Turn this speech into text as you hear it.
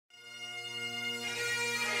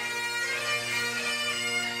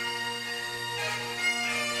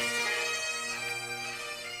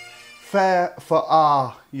Fair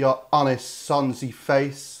for your honest sonsy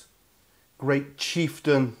face, great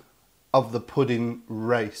chieftain of the pudding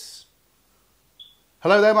race.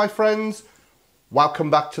 Hello there my friends, welcome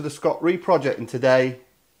back to the Scott Ree Project, and today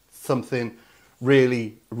something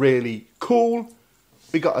really cool.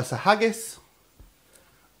 We got us a haggis,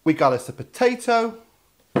 we got us a potato,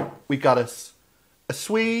 we got us a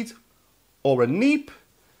swede or a neep,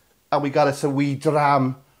 and we got us a wee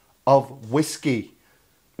dram of whiskey.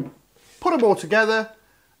 Put them all together,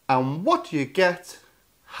 and what do you get?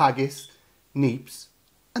 Haggis, neeps,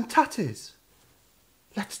 and tatties.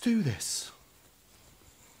 Let's do this.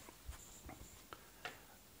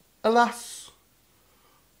 Alas,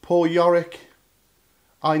 poor Yorick,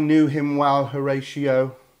 I knew him well,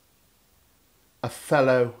 Horatio, a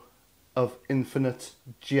fellow of infinite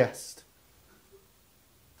jest.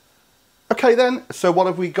 Okay then, so what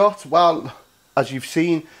have we got? Well, as you've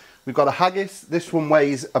seen, we've got a haggis. This one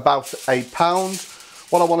weighs about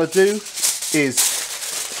 £1. What I want to do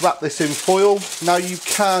is wrap this in foil. Now you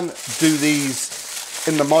can do these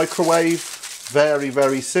in the microwave,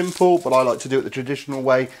 very simple, but I like to do it the traditional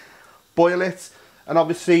way, boil it. And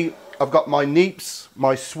obviously I've got my neeps,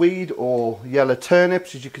 my swede or yellow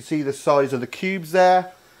turnips, as you can see the size of the cubes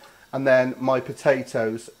there, and then my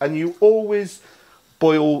potatoes. And you always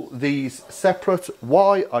boil these separate.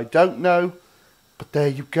 Why, I don't know. But there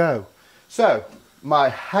you go. So, my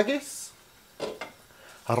haggis,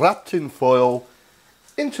 wrapped in foil,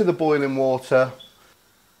 into the boiling water,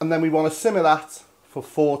 and then we want to simmer that for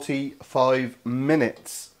 45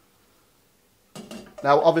 minutes.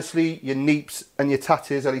 Now, obviously, your neeps and your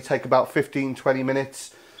tatties only take about 15-20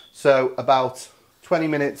 minutes, so about 20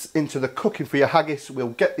 minutes into the cooking for your haggis, we'll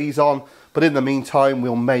get these on, but in the meantime,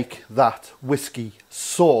 we'll make that whiskey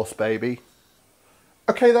sauce, baby.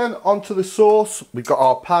 Okay then, onto the sauce. We've got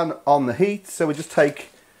our pan on the heat, so we just take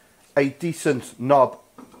a decent knob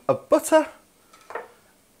of butter,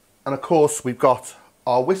 and of course we've got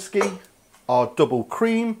our whiskey, our double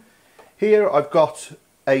cream. Here I've got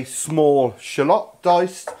a small shallot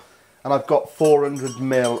diced, and I've got 400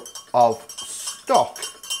 ml of stock.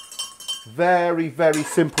 Very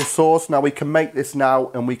simple sauce. Now we can make this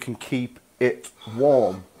now and we can keep it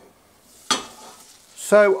warm.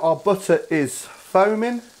 So our butter is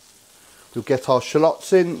foaming. We'll get our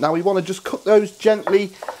shallots in. Now we want to just cook those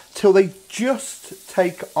gently till they just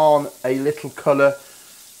take on a little colour.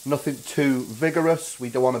 Nothing too vigorous. We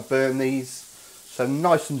don't want to burn these. So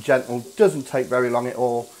nice and gentle. Doesn't take very long at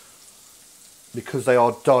all because they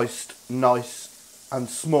are diced nice and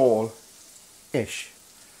small-ish.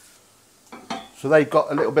 So they've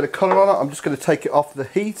got a little bit of colour on it. I'm just going to take it off the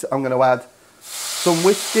heat. I'm going to add some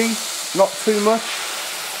whiskey, not too much.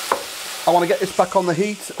 I want to get this back on the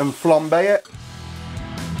heat and flambe it.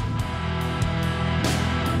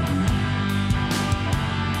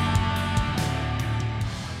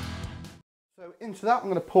 So into that I'm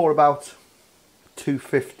going to pour about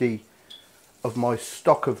 250 of my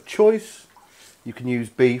stock of choice. You can use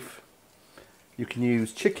beef, you can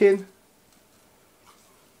use chicken.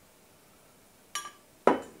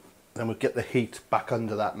 Then we'll get the heat back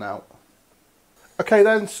under that now. Okay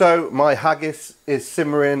then, so my haggis is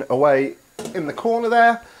simmering away in the corner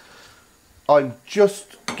there. I'm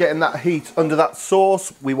just getting that heat under that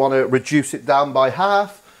sauce. We want to reduce it down by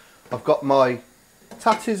half. I've got my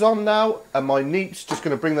tatties on now and my neeps, just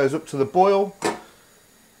going to bring those up to the boil.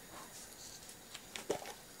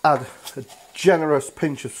 Add a generous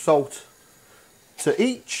pinch of salt to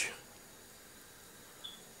each.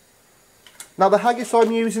 Now the haggis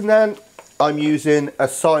I'm using then, I'm using a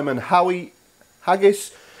Simon Howie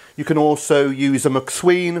haggis. You can also use a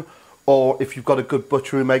McSween, or if you've got a good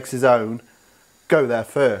butcher who makes his own, go there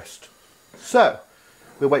first. So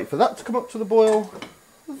we'll wait for that to come up to the boil,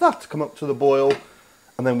 that to come up to the boil,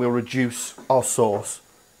 and then we'll reduce our sauce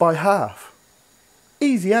by half.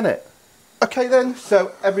 Easy, innit? Okay then,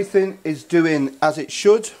 so everything is doing as it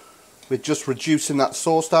should. We're just reducing that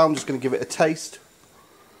sauce down. I'm just going to give it a taste.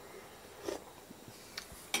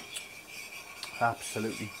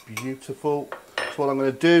 Absolutely beautiful. So what I'm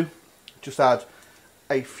going to do, just add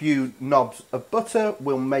a few knobs of butter.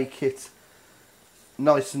 We'll make it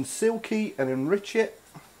nice and silky and enrich it.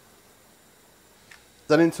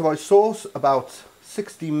 Then into my sauce, about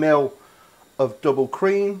 60 ml of double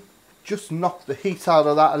cream. Just knock the heat out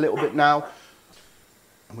of that a little bit now.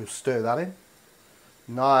 And we'll stir that in.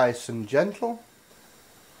 Nice and gentle.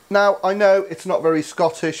 Now, I know it's not very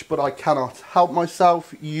Scottish, but I cannot help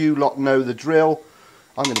myself. You lot know the drill.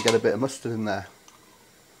 I'm going to get a bit of mustard in there.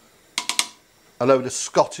 A load of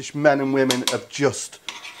Scottish men and women have just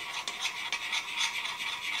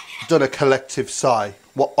done a collective sigh.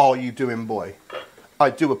 What are you doing, boy? I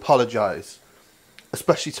do apologise.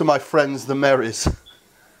 Especially to my friends, the Marys.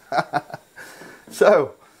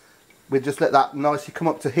 So, we just let that nicely come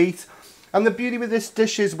up to heat. And the beauty with this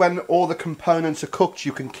dish is when all the components are cooked,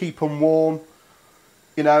 you can keep them warm,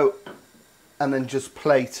 you know, and then just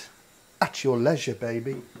plate at your leisure,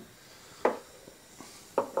 baby.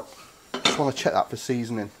 Just want to check that for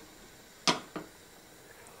seasoning.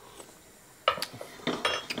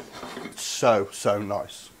 So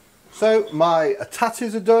nice. So my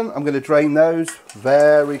tatties are done. I'm going to drain those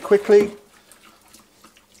very quickly.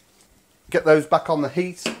 Get those back on the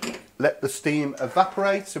heat. Let the steam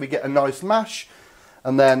evaporate so we get a nice mash.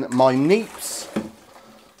 And then my neeps,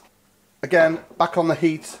 again, back on the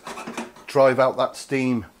heat. Drive out that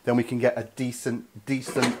steam. Then we can get a decent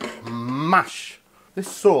mash. This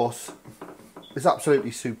sauce is absolutely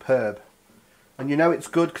superb. And you know it's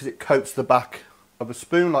good because it coats the back of a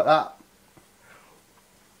spoon like that.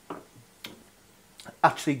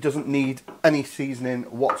 Actually doesn't need any seasoning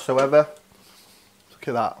whatsoever. Look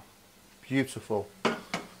at that. Beautiful.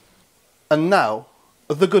 And now,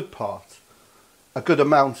 the good part. A good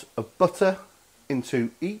amount of butter into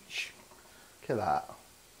each. Look at that.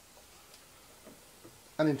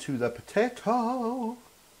 And into the potato.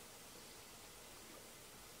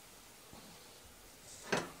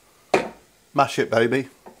 Mash it, baby.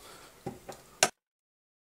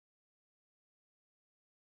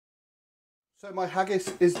 So my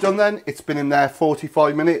haggis is done then. It's been in there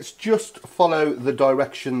 45 minutes. Just follow the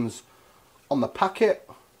directions on the packet.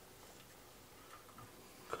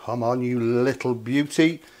 Come on, you little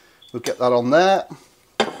beauty. We'll get that on there.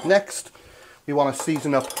 Next, we want to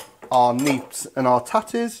season up our neeps and our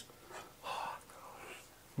tatties.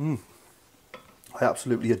 I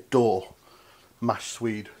absolutely adore mashed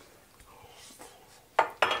swede.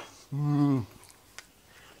 A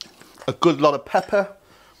good lot of pepper.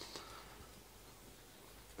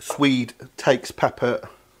 Swede takes pepper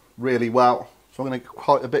really well, so I'm going to get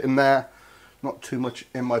quite a bit in there, not too much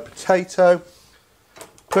in my potato.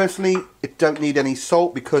 Personally, it don't need any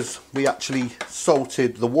salt because we actually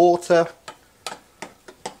salted the water.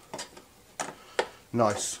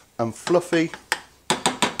 Nice and fluffy.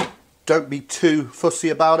 Don't be too fussy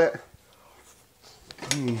about it.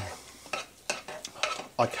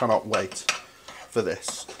 I cannot wait for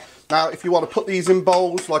this. Now, if you want to put these in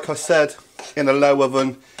bowls, like I said, in a low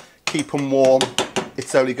oven, keep them warm,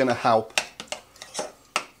 it's only going to help.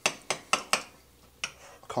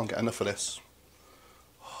 I can't get enough of this.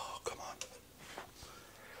 Oh, come on.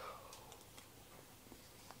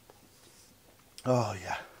 Oh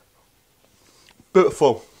yeah.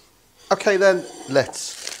 Beautiful. Okay then,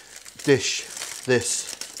 let's dish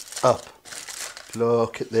this up.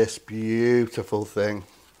 Look at this beautiful thing.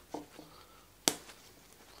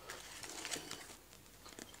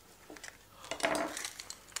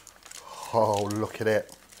 Oh, look at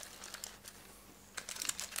it.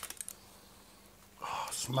 Oh,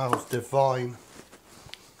 smells divine.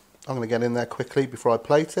 I'm going to get in there quickly before I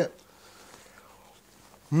plate it.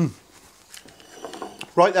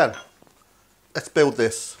 Right then, let's build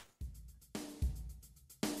this.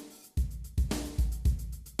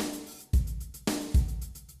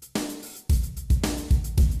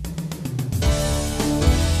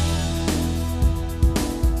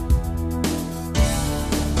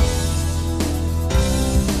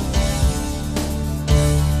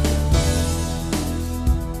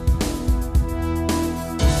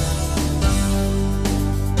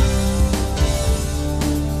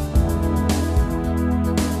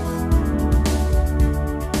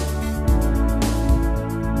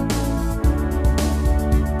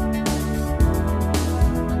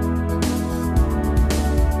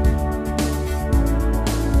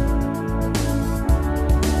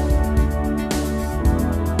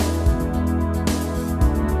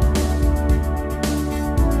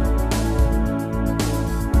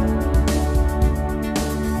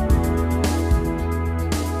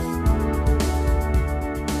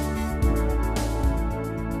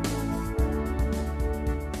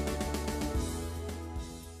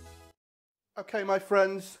 Okay, my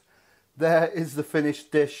friends, there is the finished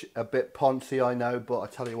dish. A bit poncy, I know, but I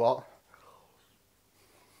tell you what,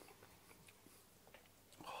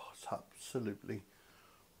 oh, it's absolutely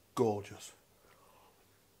gorgeous.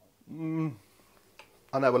 I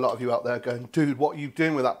know a lot of you out there going, dude, what are you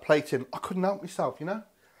doing with that plating? I couldn't help myself, you know.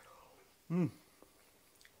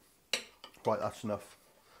 Right, that's enough.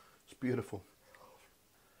 It's beautiful.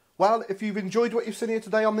 Well, if you've enjoyed what you've seen here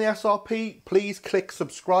today on the SRP, please click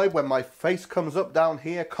subscribe when my face comes up down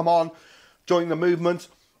here. Come on, join the movement.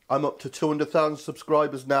 I'm up to 200,000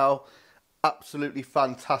 subscribers now. absolutely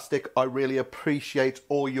fantastic. I really appreciate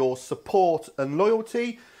all your support and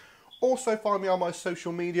loyalty. Also find me on my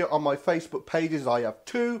social media, on my Facebook pages. I have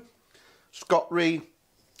two, Scott Ree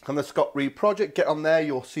and the Scott Ree Project. Get on there,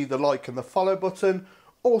 you'll see the like and the follow button.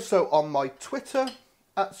 Also on my Twitter,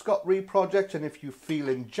 at Scott Ree Project. And if you're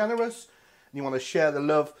feeling generous and you want to share the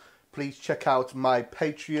love, please check out my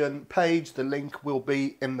Patreon page. The link will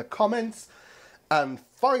be in the comments. And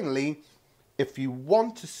finally, if you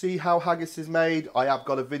want to see how haggis is made, I have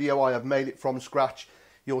got a video. I have made it from scratch.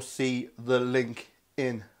 You'll see the link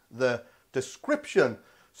in the description.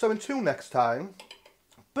 So until next time,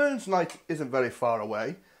 Burns night isn't very far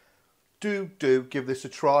away. Do give this a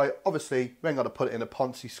try. Obviously, we ain't got to put it in a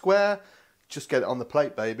Ponzi square. Just get it on the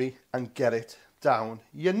plate, baby, and get it down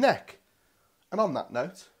your neck. And on that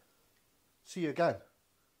note, see you again.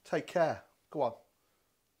 Take care. Go on.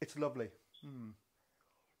 It's lovely.